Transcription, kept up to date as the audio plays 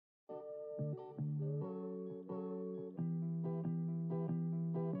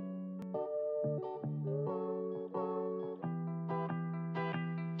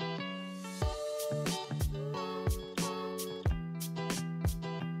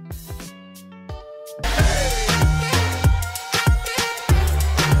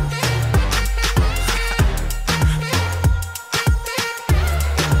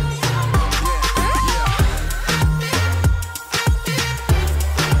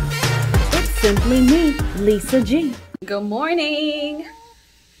Simply me, Lisa G. Good morning.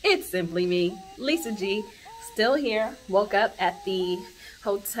 It's simply me, Lisa G. Still here. Woke up at the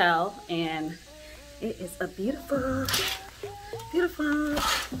hotel and it is a beautiful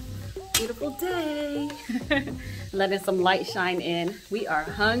day. Letting some light shine in. We are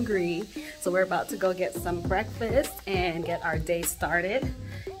hungry, so we're about to go get some breakfast and get our day started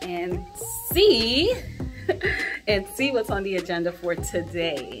and see what's on the agenda for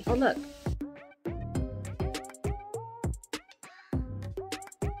today. Oh look.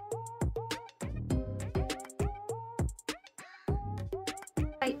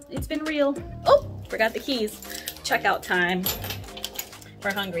 It's been real. Oh, forgot the keys. Checkout time.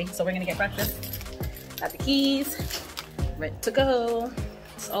 We're hungry, so we're gonna get breakfast. Got the keys, ready to go.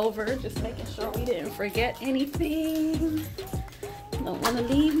 It's over, just making sure we didn't forget anything. Don't wanna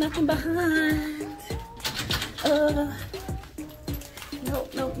leave nothing behind. No.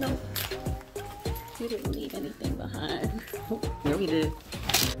 We didn't leave anything behind. No, we did.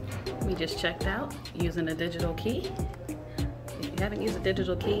 We just checked out using a digital key. If you haven't used a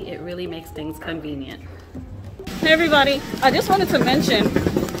digital key, it really makes things convenient. Hey everybody, I just wanted to mention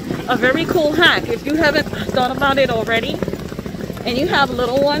a very cool hack. If you haven't thought about it already, and you have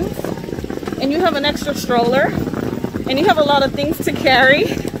little ones, and you have an extra stroller, and you have a lot of things to carry,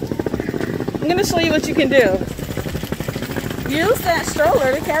 I'm gonna show you what you can do. Use that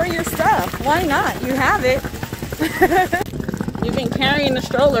stroller to carry your stuff. Why not? You have it. You've been carrying the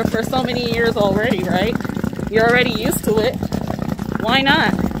stroller for so many years already, right? You're already used to it. Why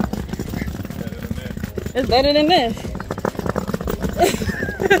not? It's better than this.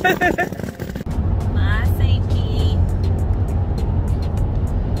 My St. Pete.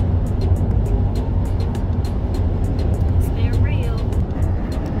 It's been real.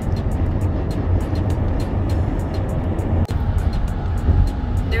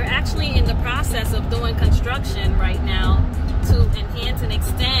 They're actually in the process of doing construction right now to enhance and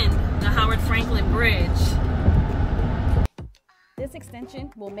extend the Howard Franklin Bridge. This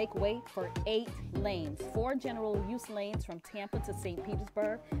extension will make way for 8 lanes, 4 general use lanes from Tampa to St.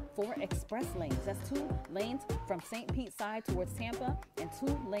 Petersburg, 4 express lanes. That's 2 lanes from St. Pete side towards Tampa and 2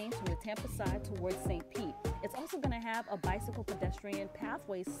 lanes from the Tampa side towards St. Pete. It's also going to have a bicycle pedestrian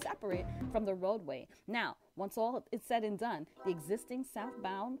pathway separate from the roadway. Now, once all is said and done, the existing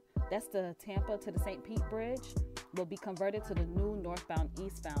southbound, that's the Tampa to the St. Pete bridge, will be converted to the new northbound,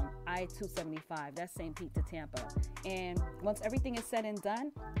 eastbound, I-275. That's St. Pete to Tampa. And once everything is said and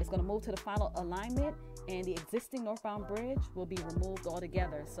done, it's going to move to the final alignment, and the existing northbound bridge will be removed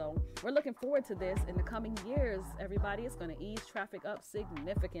altogether. So we're looking forward to this. In the coming years, everybody, is going to ease traffic up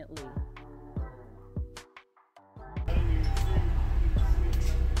significantly.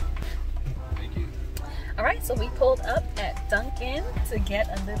 All right, so we pulled up at Dunkin' to get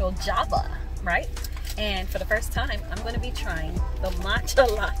a little Java, right? And for the first time, I'm going to be trying the matcha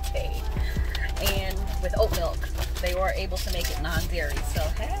latte and with oat milk. They were able to make it non-dairy, so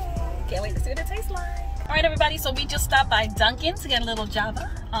hey, can't wait to see what it tastes like. All right, everybody, so we just stopped by Dunkin' to get a little Java.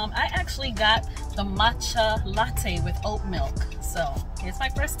 I actually got the matcha latte with oat milk. So here's my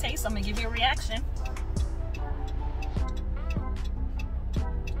first taste. I'm going to give you a reaction.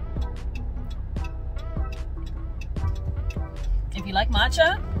 If you like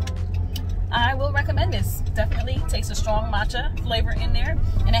matcha, I will recommend this. Definitely tastes a strong matcha flavor in there,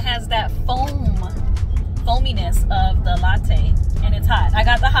 and it has that foaminess of the latte, and it's hot. I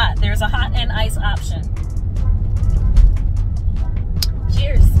got the hot. There's a hot and ice option.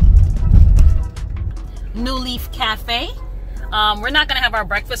 Cheers. New Leaf Cafe. We're not gonna have our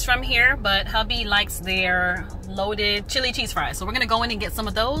breakfast from here, but hubby likes their loaded chili cheese fries, so we're gonna go in and get some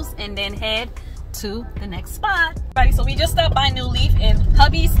of those and then head to the next spot. Alrighty, so we just stopped by New Leaf, and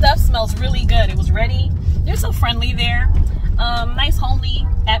hubby's stuff smells really good. It was ready. They're so friendly there. Nice homely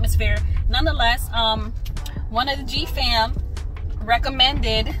atmosphere. Nonetheless, one of the G fam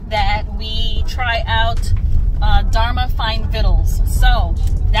recommended that we try out Dharma Fine Vittles. So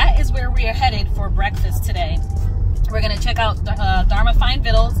that is where we are headed for breakfast today. We're gonna check out Dharma Fine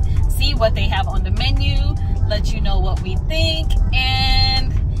Vittles, see what they have on the menu, let you know what we think,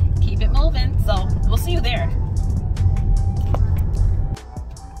 and keep it moving. So we'll see you there.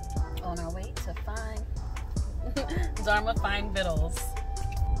 On our way to find Dharma Fine Vittles.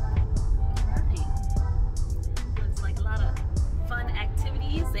 Alright. Looks like a lot of fun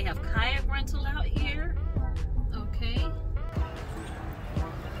activities. They have kayak rental out here. Okay.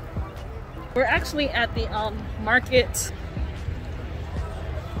 We're actually at the market.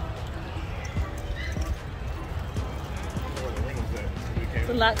 There's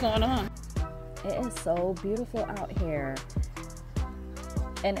a lot going on. It is so beautiful out here.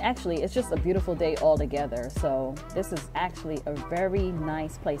 And actually, it's just a beautiful day altogether. So this is actually a very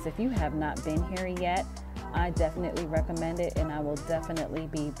nice place. If you have not been here yet, I definitely recommend it, and I will definitely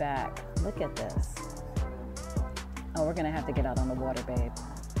be back. Look at this. Oh, we're gonna have to get out on the water, babe.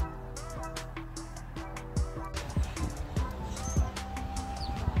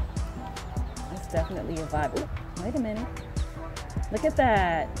 It's definitely a vibe. Ooh, wait a minute. Look at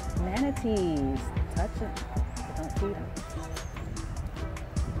that. Manatees. Touch it. Don't feed them.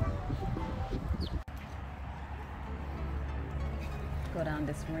 Go down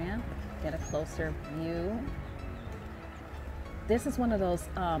this ramp, get a closer view. This is one of those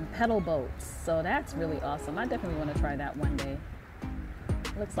pedal boats, so that's really awesome. I definitely want to try that one day.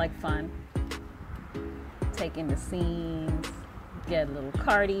 Looks like fun. Take in the scenes, get a little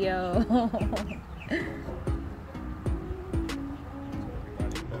cardio.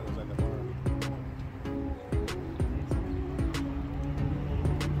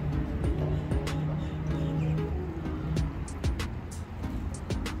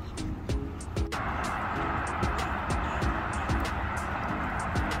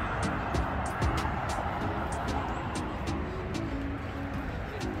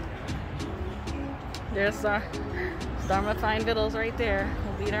 There's our Dharma Fine Vittles right there.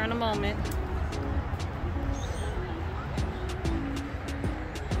 We'll be there in a moment.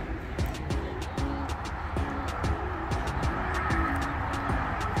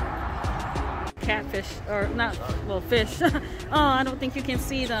 Catfish, or not, well, fish. Oh, I don't think you can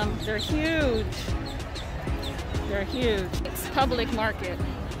see them. They're huge. They're huge. It's public market.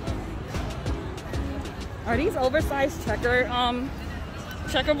 Are these oversized checkerboards?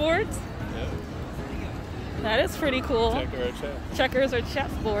 That is pretty cool. Checkers or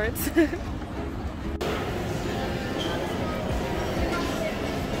chessboards.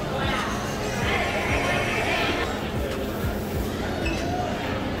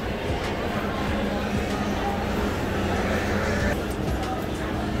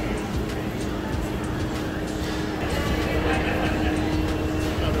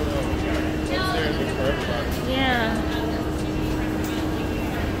 Yeah.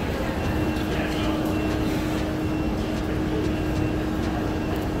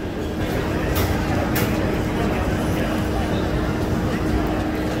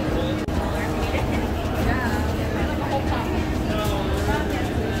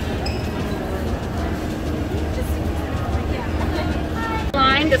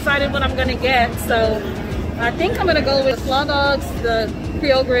 Decided what I'm gonna get, so I think I'm gonna go with slaw dogs, the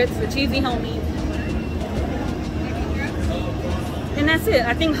Creole grits, the cheesy homie, and that's it.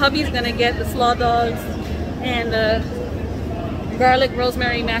 I think hubby's gonna get the slaw dogs and the garlic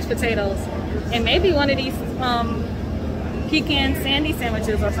rosemary mashed potatoes, and maybe one of these pecan sandy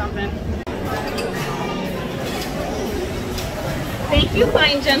sandwiches or something. Thank you,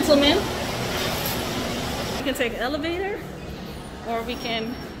 fine gentlemen. We can take an elevator, or we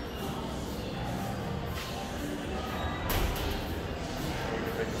can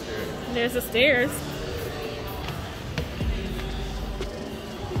there's the stairs.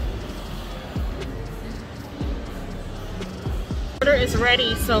 Order is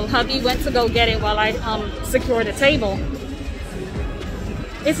ready, so hubby went to go get it while I secured a table.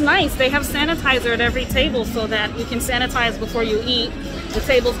 It's nice. They have sanitizer at every table so that you can sanitize before you eat. The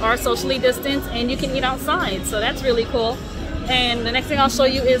tables are socially distanced and you can eat outside, so that's really cool. And the next thing I'll show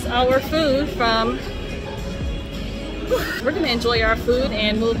you is our food from... We're gonna enjoy our food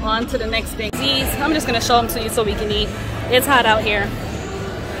and move on to the next thing. These, I'm just gonna show them to you so we can eat. It's hot out here.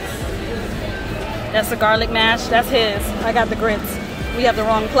 That's the garlic mash, that's his. I got the grits. We have the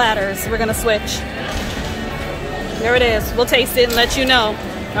wrong platters. We're gonna switch. There it is. We'll taste it and let you know,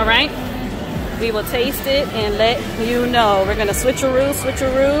 all right? We will taste it and let you know. We're gonna switcheroo,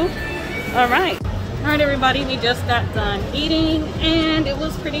 switcheroo. All right. All right, everybody, we just got done eating and it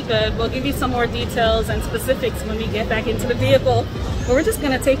was pretty good. We'll give you some more details and specifics when we get back into the vehicle. But we're just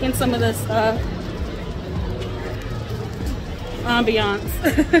gonna take in some of this ambiance.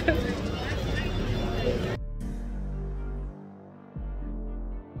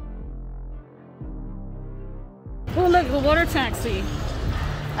 Oh, look, the water taxi,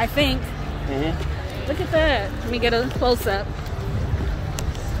 I think. Look at that. Let me get a close-up.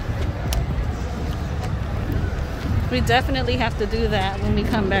 We definitely have to do that when we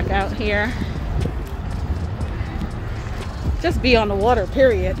come back out here. Just be on the water,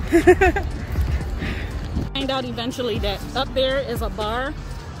 period. Find out eventually that up there is a bar.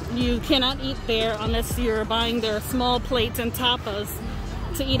 You cannot eat there unless you're buying their small plates and tapas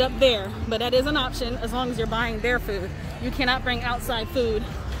to eat up there. But that is an option as long as you're buying their food. You cannot bring outside food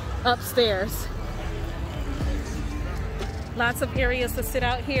upstairs. Lots of areas to sit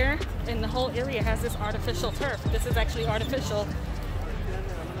out here, and the whole area has this artificial turf. This is actually artificial.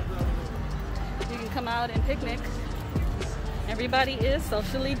 You can come out and picnic. Everybody is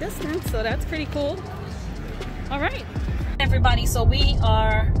socially distanced, so that's pretty cool. All right, everybody, so we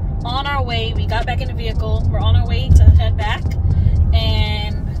are on our way. We got back in the vehicle. We're on our way to head back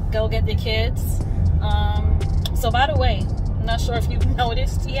and go get the kids. So by the way, I'm not sure if you've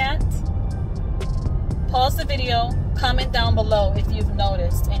noticed yet. Pause the video, comment down below if you've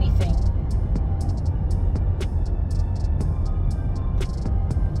noticed anything.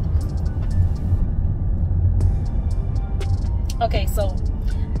 Okay, so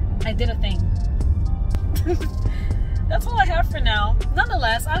I did a thing. That's all I have for now.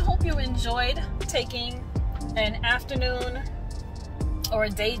 Nonetheless, I hope you enjoyed taking an afternoon or a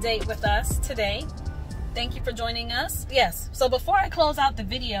day date with us today. Thank you for joining us. Yes, so before I close out the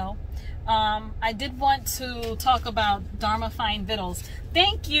video, I did want to talk about Dharma Fine Vittles.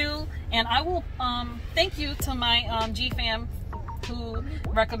 Thank you, and I will thank you to my G-fam who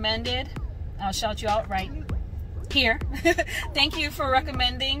recommended. I'll shout you out right here. Thank you for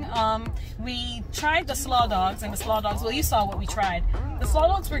recommending. We tried the slaw dogs, and the slaw dogs, well, you saw what we tried. The slaw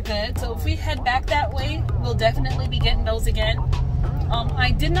dogs were good, so if we head back that way, we'll definitely be getting those again.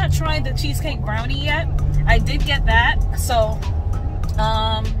 I did not try the cheesecake brownie yet. I did get that, so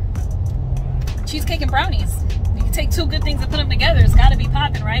cheesecake and brownies. You can take two good things and put them together. It's got to be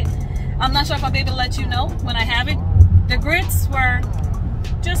popping, right? I'm not sure if I'll be able to let you know when I have it. The grits were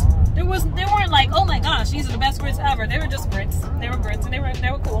just, they weren't like, oh my gosh, these are the best grits ever. They were just grits. They were grits, and they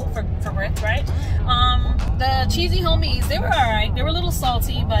were cool for grits, right? The cheesy homies, they were all right. They were a little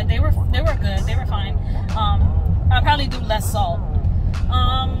salty, but they were good. They were fine. I'll probably do less salt.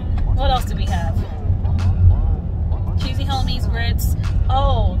 What else did we have? Cheesy homies, grits.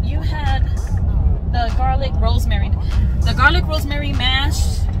 Oh, you had the garlic rosemary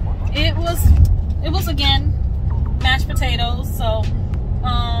mash. It was again mashed potatoes. So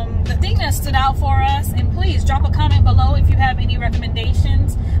the thing that stood out for us, and please drop a comment below if you have any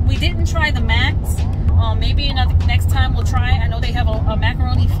recommendations. We didn't try the macs. Maybe next time we'll try. I know they have a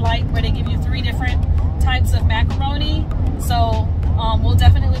macaroni flight where they give you 3 different types of macaroni. So we'll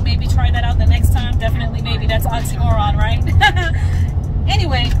definitely maybe try that out the next time. Definitely maybe, that's oxymoron, right?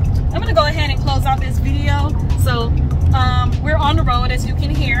 Anyway, I'm gonna go ahead and close out this video. So we're on the road, as you can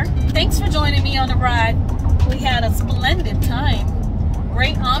hear. Thanks for joining me on the ride. We had a splendid time.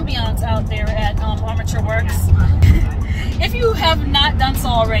 Great ambiance out there at Armature Works. If you have not done so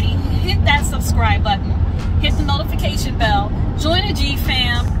already, hit that subscribe button, hit the notification bell, join the G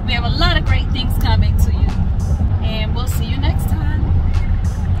fam. We have a lot of great things coming to you, and we'll see you next time.